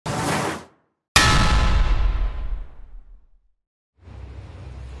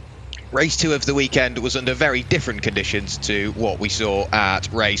Race 2 of the weekend was under very different conditions to what we saw at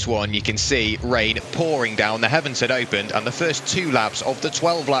race 1. You can see rain pouring down, the heavens had opened, and the first 2 laps of the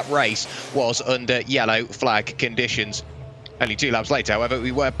 12-lap race was under yellow flag conditions. Only 2 laps later, however,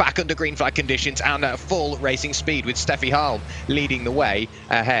 we were back under green flag conditions and at full racing speed, with Steffi Halm leading the way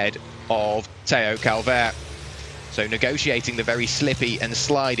ahead of Theo Calvert. So negotiating the very slippy and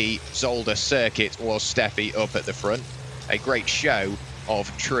slidey Zolder circuit was Steffi up at the front. A great show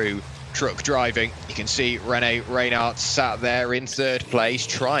of true truck driving. You can see René Reinhardt sat there in 3rd place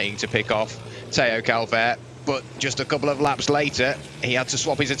trying to pick off Theo Calvert, but just a couple of laps later he had to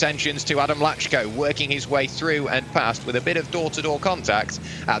swap his attentions to Adam Lachko, working his way through and past with a bit of door-to-door contact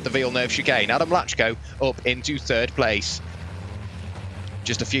at the Villeneuve chicane. Adam Lachko up into 3rd place.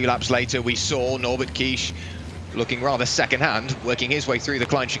 Just a few laps later we saw Norbert Kish looking rather second-hand, working his way through the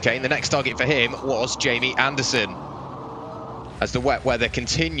Klein chicane. The next target for him was Jamie Anderson. As the wet weather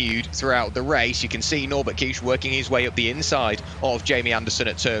continued throughout the race, you can see Norbert Kish working his way up the inside of Jamie Anderson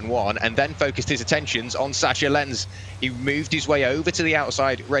at turn 1 and then focused his attentions on Sascha Lenz. He moved his way over to the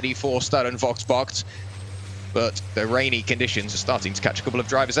outside, ready for Stern Voxbox, but the rainy conditions are starting to catch a couple of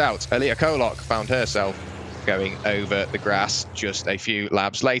drivers out. Alia Kolok found herself going over the grass just a few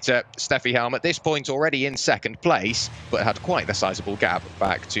laps later. Steffi Halm at this point already in 2nd place, but had quite the sizable gap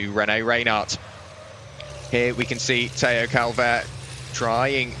back to René Reinhardt. Here we can see Theo Calvert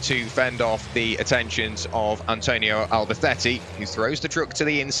trying to fend off the attentions of Antonio Albertetti, who throws the truck to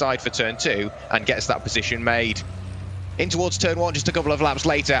the inside for turn 2 and gets that position made. In towards turn 1, just a couple of laps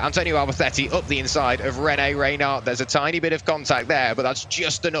later, Antonio Albertetti up the inside of René Reinhardt. There's a tiny bit of contact there, but that's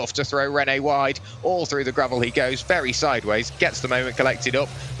just enough to throw René wide. All through the gravel he goes, very sideways, gets the moment collected up.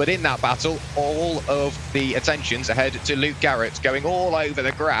 But in that battle, all of the attentions ahead to Luke Garrett, going all over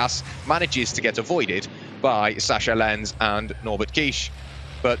the grass, manages to get avoided by Sascha Lenz and Norbert Kish.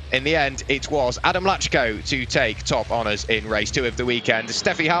 But in the end, it was Adam Lachko to take top honours in race 2 of the weekend.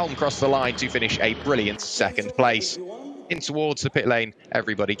 Steffi Halm crossed the line to finish a brilliant 2nd place. In towards the pit lane,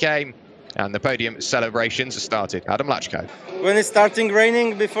 everybody came, and the podium celebrations started. Adam Lachko. When it's starting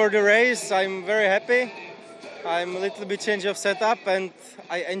raining before the race, I'm very happy. I'm a little bit change of setup, and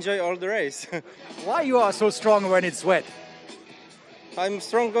I enjoy all the race. Why you are so strong when it's wet? I'm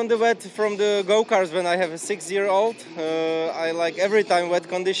strong on the wet from the go-karts when I have a 6-year-old. I like every time wet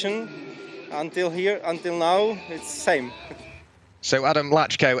condition. Until now, it's the same. So Adam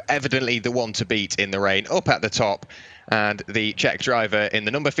Lachko, evidently the one to beat in the rain, up at the top. And the Czech driver in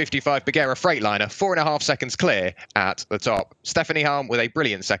the number 55 Bagheera Freightliner, 4.5 seconds clear at the top. Stephanie Halm with a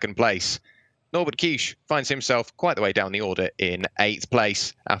brilliant 2nd place. Norbert Kish finds himself quite the way down the order in 8th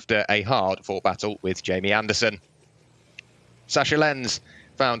place after a hard-fought battle with Jamie Anderson. Sascha Lenz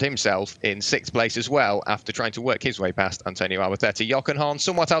found himself in 6th place as well after trying to work his way past Antonio Albertetti. Jochen Hahn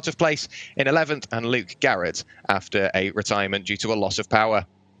somewhat out of place in 11th, and Luke Garrett after a retirement due to a loss of power.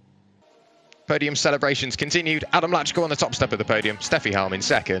 Podium celebrations continued. Adam Lachko on the top step of the podium, Steffi Halm in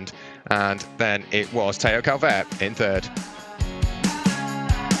 2nd, and then it was Theo Calvert in 3rd.